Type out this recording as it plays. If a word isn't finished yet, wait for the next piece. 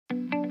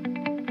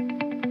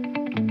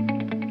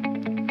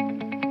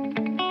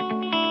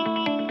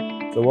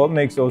So what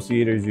makes OC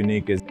Eaters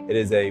unique is it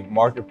is a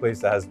marketplace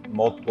that has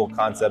multiple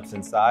concepts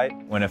inside.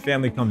 When a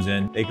family comes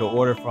in, they can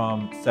order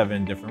from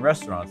 7 different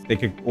restaurants. They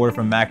could order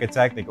from Mac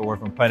Attack, they could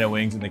order from Planet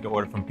Wings, and they could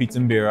order from Pizza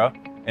and Birra,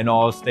 and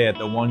all stay at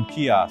the one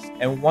kiosk.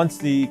 And once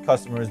the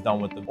customer is done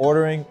with the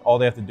ordering, all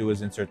they have to do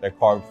is insert their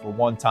card for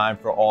one time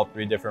for all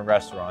 3 different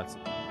restaurants.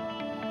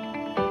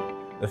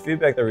 The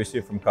feedback that we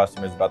receive from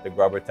customers about the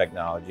GRUBBRR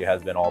technology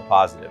has been all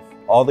positive.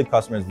 All the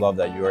customers love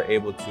that you are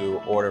able to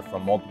order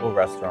from multiple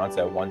restaurants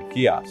at one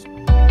kiosk.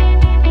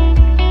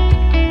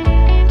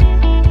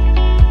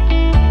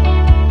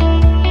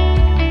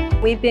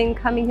 We've been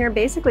coming here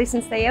basically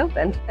since they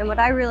opened. And what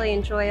I really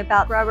enjoy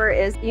about GRUBBRR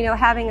is,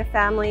 having a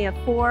family of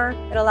 4,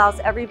 it allows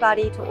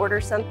everybody to order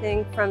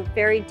something from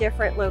very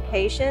different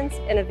locations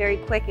in a very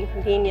quick and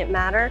convenient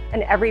manner,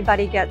 and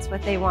everybody gets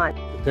what they want.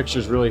 The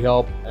pictures really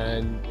help,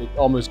 and it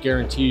almost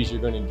guarantees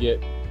you're going to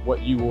get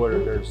what you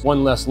ordered. There's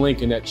one less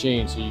link in that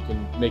chain, so you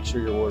can make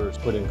sure your order is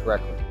put in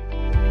correctly.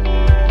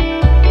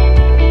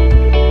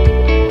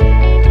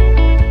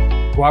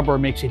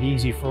 GRUBBRR makes it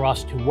easy for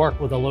us to work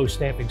with a low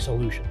staffing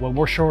solution. When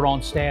we're short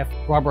on staff,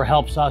 GRUBBRR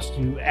helps us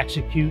to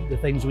execute the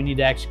things we need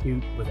to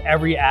execute with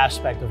every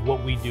aspect of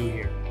what we do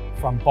here.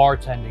 From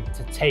bartending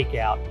to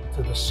takeout,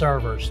 to the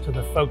servers, to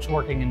the folks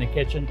working in the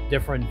kitchen,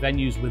 different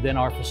venues within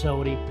our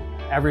facility.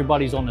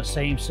 Everybody's on the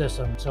same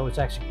system, so it's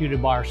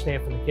executed by our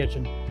staff in the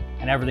kitchen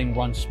and everything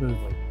runs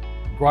smoothly.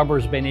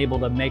 GRUBBRR's been able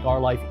to make our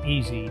life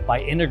easy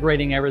by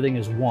integrating everything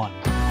as one.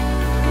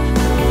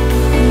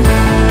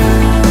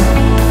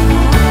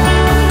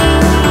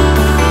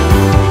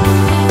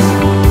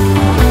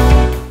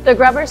 The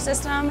GRUBBRR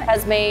system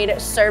has made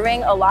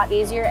serving a lot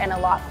easier and a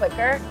lot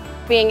quicker,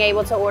 being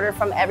able to order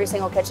from every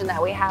single kitchen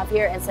that we have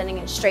here and sending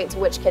it straight to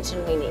which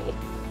kitchen we need.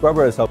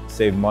 GRUBBRR has helped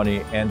save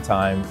money and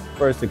time,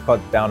 first to cut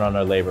down on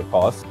our labor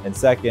costs, and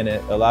second,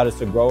 it allowed us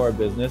to grow our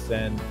business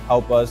and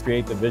help us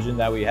create the vision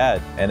that we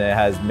had, and it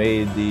has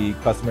made the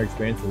customer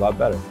experience a lot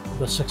better.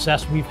 The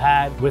success we've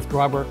had with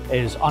GRUBBRR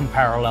is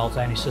unparalleled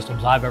to any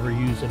systems I've ever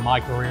used in my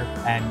career,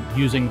 and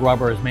using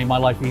GRUBBRR has made my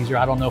life easier.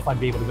 I don't know if I'd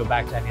be able to go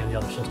back to any of the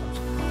other systems.